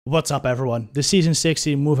What's up everyone? The Season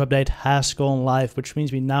 16 move update has gone live, which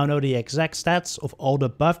means we now know the exact stats of all the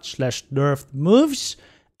buffed/nerfed moves,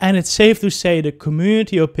 and it's safe to say the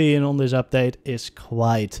community opinion on this update is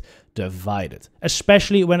quite divided,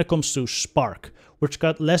 especially when it comes to Spark, which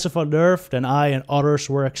got less of a nerf than I and others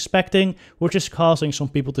were expecting, which is causing some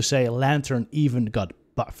people to say Lanturn even got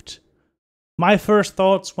buffed. My first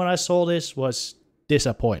thoughts when I saw this was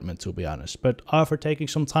disappointment, to be honest, but after taking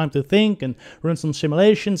some time to think and run some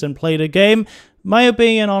simulations and play the game, my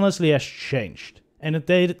opinion honestly has changed. And in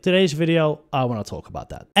today's video, I want to talk about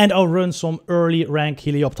that. And I'll run some early rank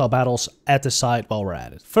Helioptile battles at the side while we're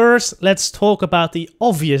at it. First, let's talk about the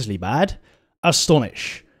obviously bad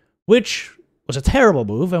Astonish, which was a terrible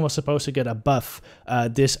move and was supposed to get a buff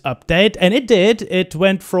this update. And it did. It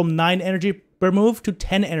went from 9 energy per move to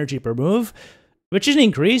 10 energy per move, which is an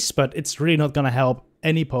increase, but it's really not going to help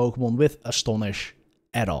any Pokemon with Astonish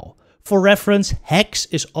at all. For reference, Hex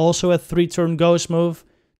is also a 3-turn ghost move.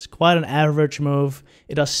 It's quite an average move.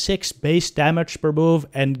 It does 6 base damage per move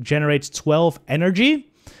and generates 12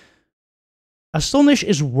 energy. Astonish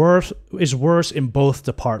is worse in both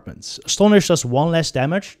departments. Astonish does 1 less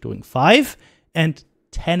damage, doing 5, and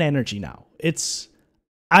 10 energy now.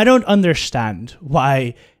 I don't understand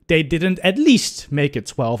why they didn't at least make it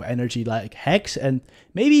 12 energy like Hex, and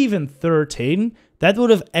maybe even 13. That would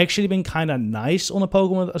have actually been kind of nice on a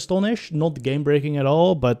Pokemon with Astonish. Not game breaking at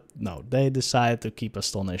all, but no, they decided to keep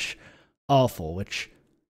Astonish awful, which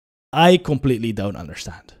I completely don't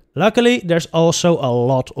understand. Luckily, there's also a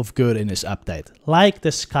lot of good in this update, like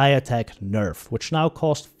the Sky Attack nerf, which now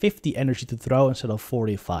costs 50 energy to throw instead of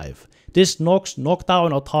 45. This knocks Noctowl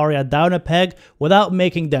and Altaria down a peg without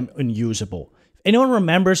making them unusable. Anyone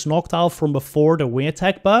remembers Noctowl from before the Wing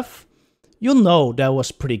Attack buff? You'll know that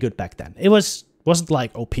was pretty good back then. It wasn't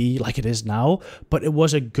like OP like it is now, but it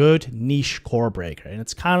was a good niche core breaker, and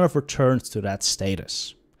it's kind of returned to that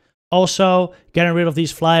status. Also, getting rid of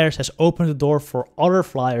these flyers has opened the door for other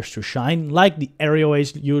flyers to shine, like the Aerial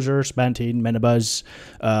Ace users, Bantine, Menabuzz,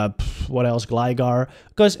 what else, Gligar,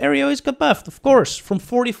 because Aerial Ace got buffed, of course, from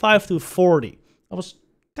 45 to 40. I was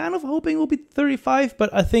kind of hoping it will be 35, but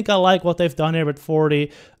I think I like what they've done here with 40.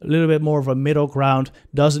 A little bit more of a middle ground.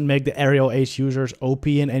 Doesn't make the Aerial Ace users OP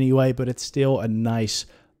in any way, but it's still a nice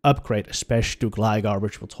upgrade, especially to Gligar,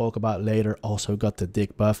 which we'll talk about later. Also got the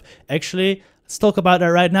Dig buff. Actually, let's talk about that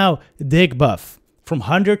right now. Dig buff. From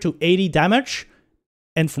 100 to 80 damage,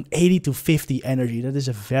 and from 80 to 50 energy. That is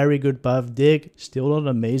a very good buff. Dig, still not an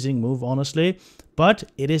amazing move, honestly, but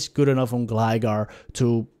it is good enough on Gligar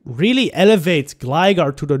to really elevate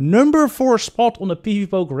Gligar to the number 4 spot on the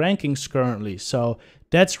PvPoke rankings currently. So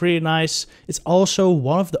that's really nice. It's also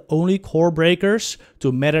one of the only core breakers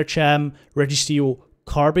to Metacham, Registeel,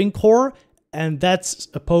 Carbink core, and that's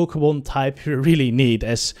a Pokemon type you really need,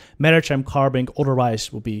 as Metacham, Carbink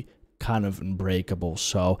otherwise will be kind of unbreakable.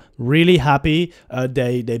 So really happy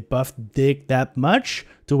they buffed Dig that much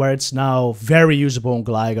to where it's now very usable on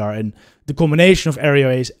Gligar, and the combination of Aerial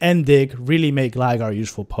Ace and Dig really make Gligar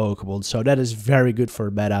useful Pokemon, so that is very good for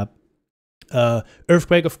meta.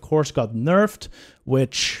 Earthquake of course got nerfed,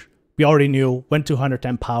 which we already knew, went to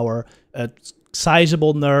 110 power, a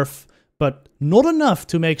sizable nerf, but not enough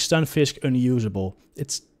to make Stunfisk unusable.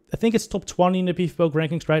 I think it's top 20 in the PvPoke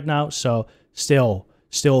rankings right now, so still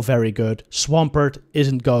very good. Swampert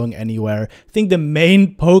isn't going anywhere. I think the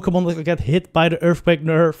main Pokemon that got hit by the Earthquake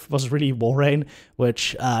nerf was really Walrein,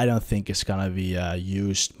 which I don't think is gonna be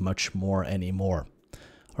used much more anymore.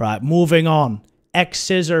 Alright, moving on.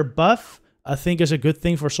 X-Scissor buff, I think is a good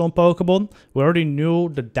thing for some Pokemon. We already knew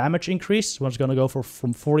the damage increase was gonna go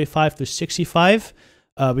from 45 to 65.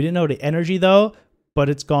 We didn't know the energy though, but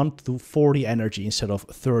it's gone to 40 energy instead of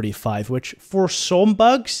 35, which for some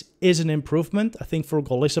bugs is an improvement. I think for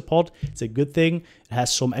Golisopod, it's a good thing. It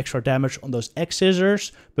has some extra damage on those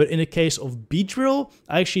X-Scissors, but in the case of Beedrill,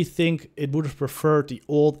 I actually think it would have preferred the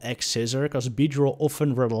old X-Scissor, because Beedrill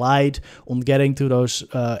often relied on getting to those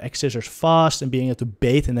X-Scissors fast and being able to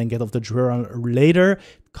bait and then get off the Drill later.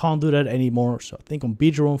 Can't do that anymore, so I think on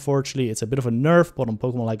Beedrill, unfortunately, it's a bit of a nerf, but on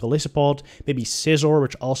Pokemon like Golisopod, maybe Scizor,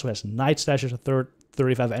 which also has Night Slash as a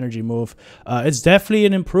 35 energy move, it's definitely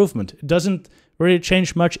an improvement. It doesn't really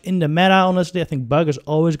change much in the meta, honestly. I think Bug is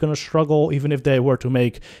always going to struggle, even if they were to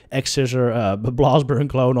make X-Scissor Blastburn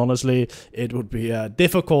clone, honestly. It would be a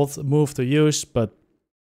difficult move to use, but,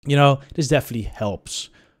 you know, this definitely helps.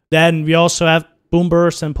 Then we also have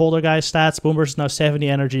Boomburst and Poltergeist stats. Boomburst is now 70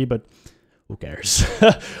 energy, but who cares?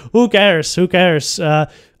 Who cares? Who cares?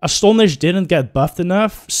 Astonish didn't get buffed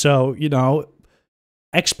enough, so, you know,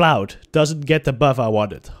 Exploud doesn't get the buff I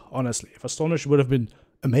wanted, honestly. If Astonish would have been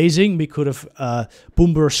amazing. We could have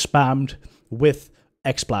Boom Burst spammed with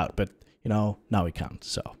Exploud, but, you know, now we can't.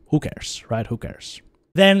 So who cares, right? Who cares?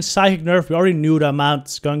 Then Psychic Nerf, we already knew the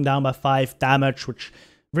amount's going down by 5 damage, which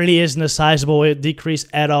really isn't a sizable decrease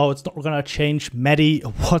at all. It's not going to change Medi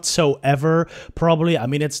whatsoever, probably. I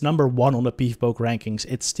mean, it's number 1 on the PvPoke rankings.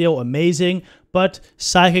 It's still amazing, but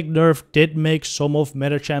Psychic Nerf did make some of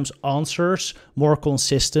Medichamp's answers more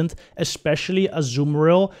consistent, especially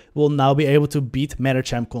Azumarill will now be able to beat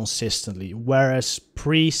Medicham consistently, whereas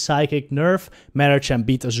pre-Psychic Nerf, Medicham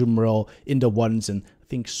beat Azumarill in the 1s and I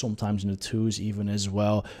think sometimes in the 2s even as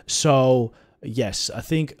well. So yes, I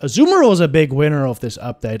think Azumarill is a big winner of this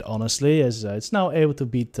update, honestly, as it's now able to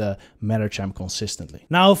beat Medicham consistently.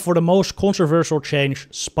 Now for the most controversial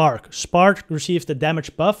change, Spark. Spark received the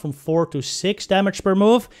damage buff from 4 to 6 damage per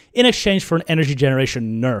move in exchange for an energy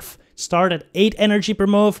generation nerf. It started at 8 energy per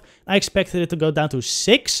move. I expected it to go down to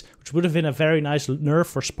 6, which would have been a very nice nerf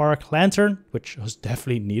for Spark Lantern, which was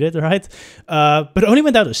definitely needed, right? But only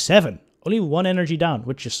went down to 7. Only 1 energy down,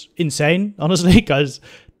 which is insane, honestly, because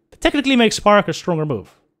technically makes Spark a stronger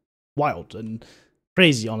move. Wild and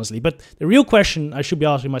crazy, honestly. But the real question I should be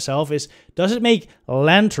asking myself is, does it make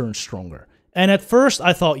Lanturn stronger? And at first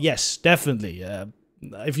I thought, yes, definitely.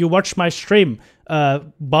 If you watched my stream,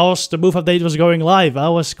 whilst the move update was going live, I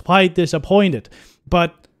was quite disappointed.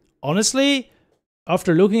 But honestly,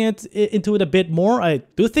 after looking into it a bit more, I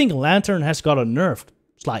do think Lanturn has gotten nerfed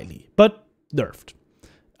slightly, but nerfed.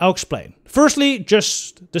 I'll explain. Firstly,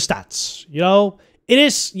 just the stats, you know. It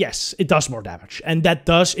is, yes, it does more damage, and that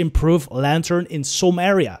does improve Lanturn in some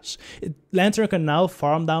areas. Lanturn can now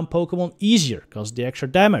farm down Pokemon easier because of the extra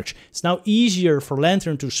damage. It's now easier for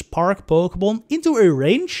Lanturn to spark Pokemon into a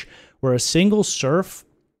range where a single Surf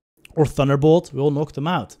or Thunderbolt will knock them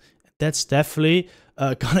out. That's definitely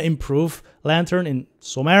gonna improve Lanturn in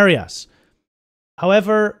some areas.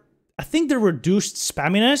 However, I think the reduced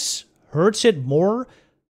spamminess hurts it more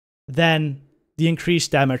than the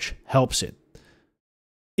increased damage helps it.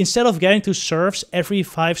 Instead of getting 2 surfs every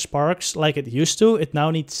 5 sparks like it used to, it now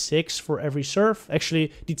needs 6 for every surf. Actually,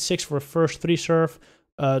 it needs 6 for the first 3 surf.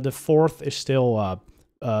 The 4th is still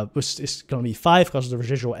is going to be 5 because of the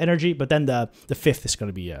residual energy, but then the 5th is going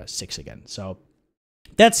to be 6 again. So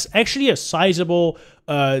that's actually a sizable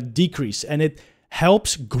decrease, and it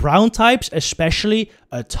helps ground types especially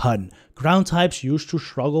a ton. Ground types used to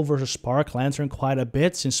struggle versus Spark Lantern quite a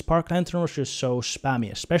bit, since Spark Lantern was just so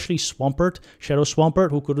spammy, especially Swampert, Shadow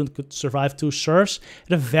Swampert, who couldn't survive 2 surfs.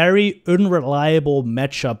 Had a very unreliable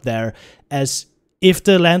matchup there, as if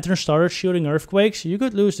the Lantern started shooting Earthquakes, you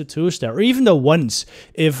could lose the 2s there, or even the 1s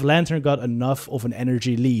if Lantern got enough of an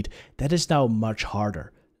energy lead. That is now much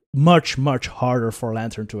harder. Much harder for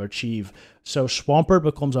Lantern to achieve. So Swampert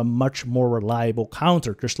becomes a much more reliable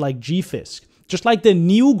counter, just like G-Fisk. Just like the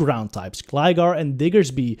new ground types, Gligar and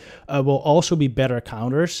Diggersby will also be better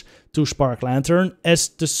counters to Spark Lantern, as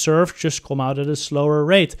the surf just come out at a slower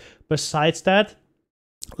rate. Besides that,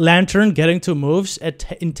 Lantern getting to moves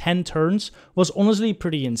in 10 turns was honestly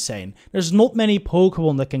pretty insane. There's not many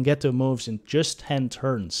Pokemon that can get to moves in just 10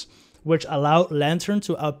 turns, which allowed Lantern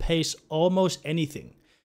to outpace almost anything.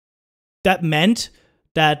 That meant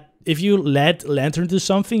that if you led Lantern to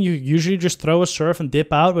something, you usually just throw a surf and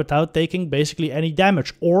dip out without taking basically any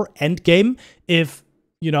damage. Or endgame, if,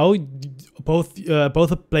 you know, both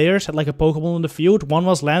the players had like a Pokemon in the field, one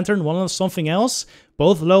was Lantern, one was something else,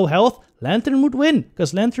 both low health, Lantern would win,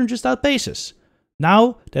 because Lantern just outpaces.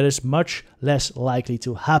 Now, that is much less likely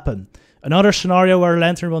to happen. Another scenario where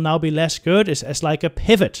Lantern will now be less good is as like a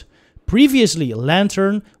pivot. Previously,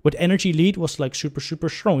 Lantern with energy lead was like super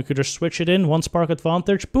strong. You could just switch it in, 1 spark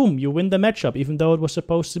advantage, boom, you win the matchup, even though it was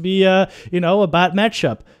supposed to be, you know, a bad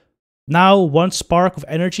matchup. Now, 1 spark of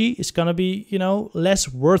energy is gonna be, you know,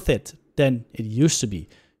 less worth it than it used to be.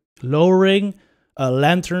 Lowering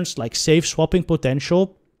Lantern's like safe swapping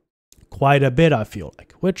potential quite a bit, I feel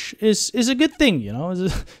like, which is a good thing, you know.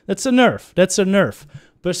 That's a nerf. That's a nerf.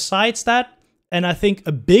 Besides that, and I think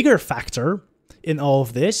a bigger factor in all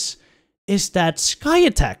of this, is that Sky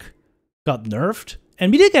Attack got nerfed,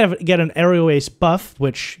 and we did get an Aerial Ace buff,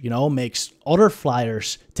 which, you know, makes other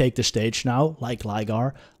flyers take the stage now, like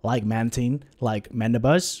Gligar, like Mantine, like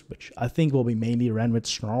Mandibuzz, which I think will be mainly ran with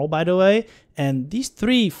Snarl, by the way. And these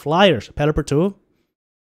 3 flyers, Pelipper too,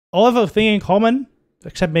 all have a thing in common,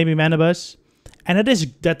 except maybe Mandibuzz, and it is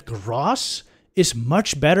that Grass is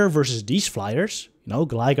much better versus these flyers. You know,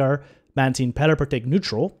 Gligar, Mantine, Pelipper take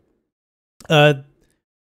neutral.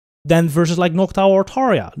 than versus like Noctowl or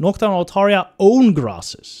Altaria. Noctowl and Altaria own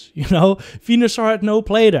grasses, you know? Venusaur had no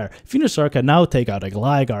play there. Venusaur can now take out a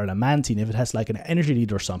Gligar and a Mantine if it has like an energy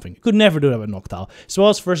lead or something. Could never do that with Noctowl. So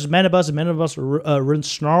as versus Manabuzz, and Manabuzz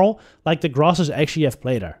runs Snarl, like the grasses actually have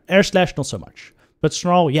play there. Air Slash, not so much. But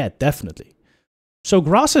Snarl, yeah, definitely. So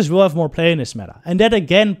grasses will have more play in this meta. And that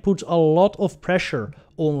again puts a lot of pressure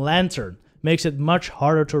on Lanturn. Makes it much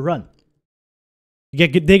harder to run. You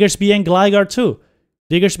get Diggersby and Gligar too.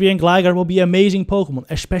 Diggersby and Gligar will be amazing Pokemon,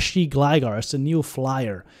 especially Gligar as the new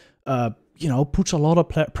flyer. You know, puts a lot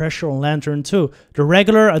of pressure on Lanturn too. The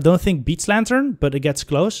regular, I don't think beats Lanturn, but it gets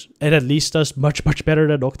close. It at least does much, much better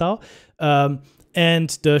than Noctowl. And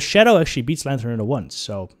the Shadow actually beats Lanturn in the ones.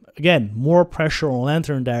 So again, more pressure on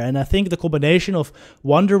Lanturn there. And I think the combination of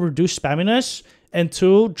 1, the reduced spamminess, and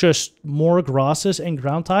 2, just more grasses and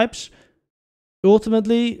ground types,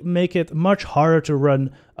 ultimately make it much harder to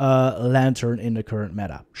run Lanturn in the current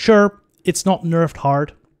meta. Sure, it's not nerfed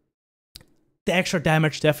hard. The extra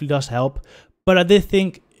damage definitely does help, but I did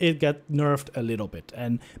think it got nerfed a little bit,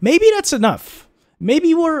 and maybe that's enough.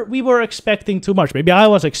 Maybe we were expecting too much. Maybe I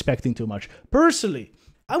was expecting too much. Personally,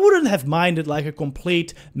 I wouldn't have minded like a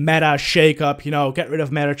complete meta shake-up, you know, get rid of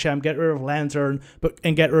Metachamp, get rid of Lanturn,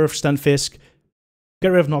 and get rid of Stunfisk, get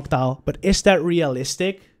rid of Noctowl, but is that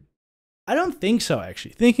realistic? I don't think so,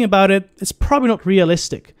 actually. Thinking about it, it's probably not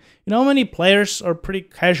realistic. You know how many players are pretty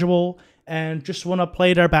casual and just want to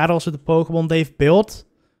play their battles with the Pokemon they've built?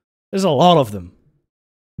 There's a lot of them.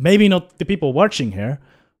 Maybe not the people watching here,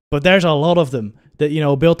 but there's a lot of them that, you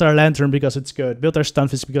know, built their Lanturn because it's good, built their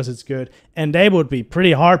Stunfisk because it's good, and they would be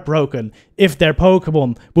pretty heartbroken if their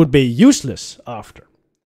Pokemon would be useless after.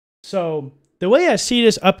 So, the way I see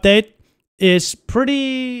this update is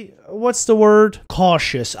pretty, what's the word?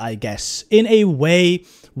 Cautious, I guess. In a way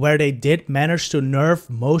where they did manage to nerf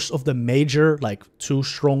most of the major, like, too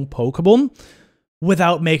strong Pokemon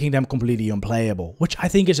without making them completely unplayable, which I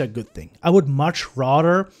think is a good thing. I would much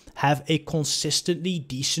rather have a consistently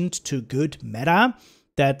decent to good meta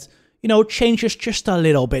that, you know, changes just a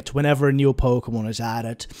little bit whenever a new Pokemon is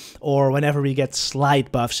added, or whenever we get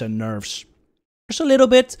slight buffs and nerfs. Just a little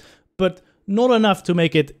bit, but not enough to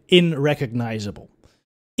make it unrecognizable.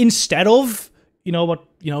 Instead of, you know, what,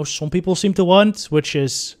 you know, some people seem to want, which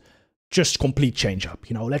is just complete change up.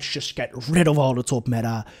 You know, let's just get rid of all the top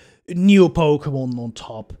meta, new Pokemon on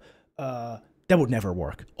top. That would never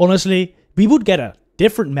work. Honestly, we would get a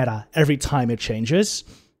different meta every time it changes,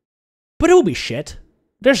 but it will be shit.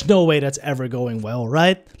 There's no way that's ever going well,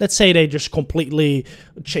 right? Let's say they just completely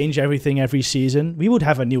change everything every season. We would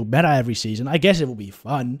have a new meta every season. I guess it would be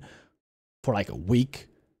fun for like a week,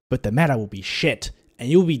 but the meta will be shit, and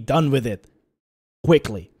you'll be done with it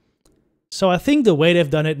quickly. So I think the way they've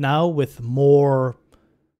done it now with more,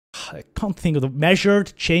 I can't think of the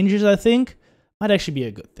measured changes, I think, might actually be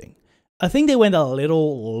a good thing. I think they went a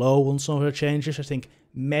little low on some of the changes. I think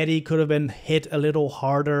Medi could have been hit a little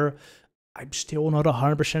harder. I'm still not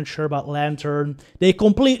 100% sure about Lanturn. They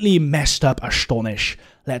completely messed up Astonish.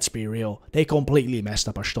 Let's be real. They completely messed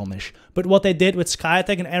up Astonish. But what they did with Sky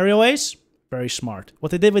Attack and Aerial Ace, very smart.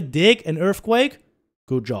 What they did with Dig and Earthquake,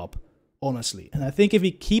 good job, honestly. And I think if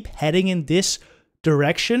we keep heading in this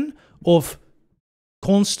direction of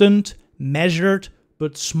constant, measured,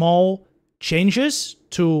 but small changes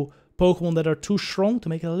to Pokemon that are too strong to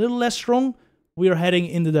make it a little less strong, we are heading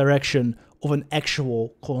in the direction of an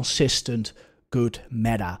actual, consistent, good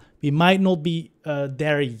meta. We might not be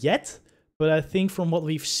there yet, but I think from what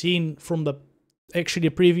we've seen from the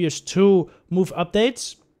previous 2 move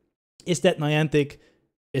updates, is that Niantic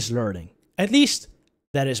is learning. At least,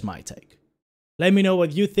 that is my take. Let me know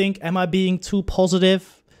what you think. Am I being too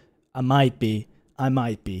positive? I might be. I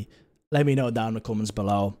might be. Let me know down in the comments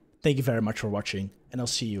below. Thank you very much for watching, and I'll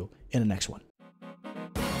see you in the next one.